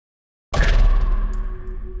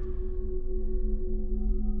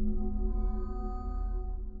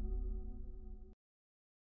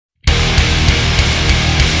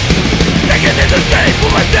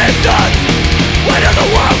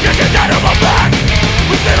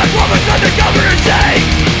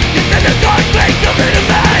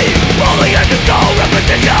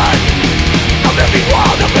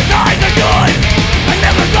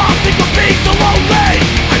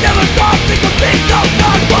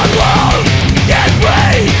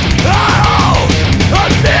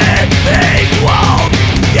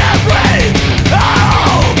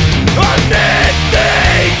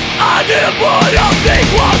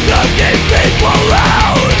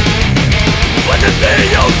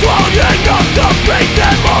break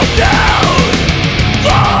them all down.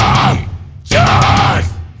 Love,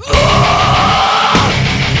 just love,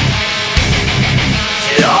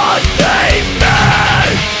 just a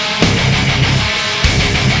man.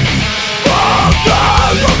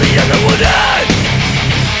 Father of the other would end.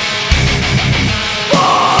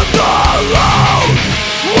 Father alone,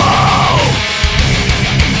 whoa.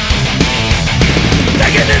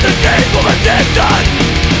 Taken in the game from a distance.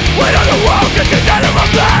 Weight on the world catches out of my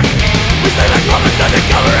back. We stay like lovers under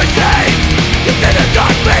cover of shame. You say the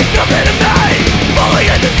dark make nothing of me. Falling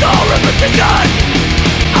into soul repetition.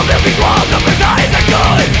 I'm building walls up as high as I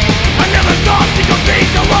could. I never thought you could be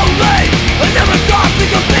so lonely. I never thought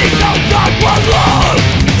you could be so dark. One love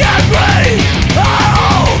can't breathe at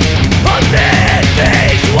all. Amid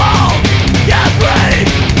these walls can't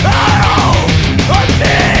breathe at all.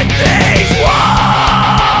 Amid these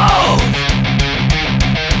walls.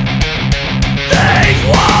 These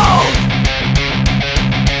walls.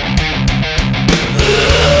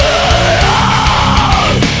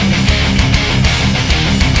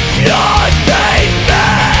 Just take me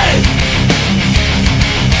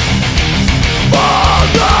for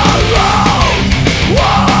the road.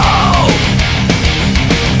 Whoa,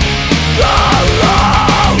 the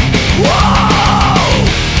road. Whoa,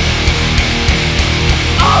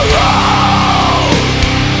 a road.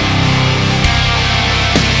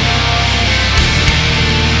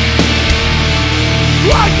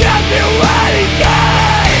 I can't feel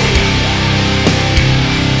anything.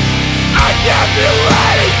 I can't feel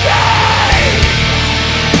anything.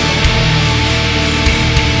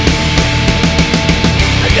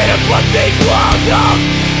 I didn't put these walls up,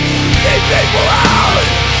 keep people out.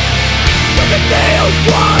 But the deal's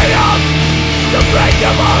strong enough to break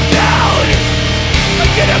them all down. I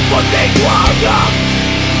didn't put these walls up,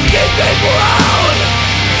 keep people out.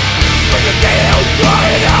 But the deal's strong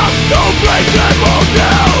enough to break them all down.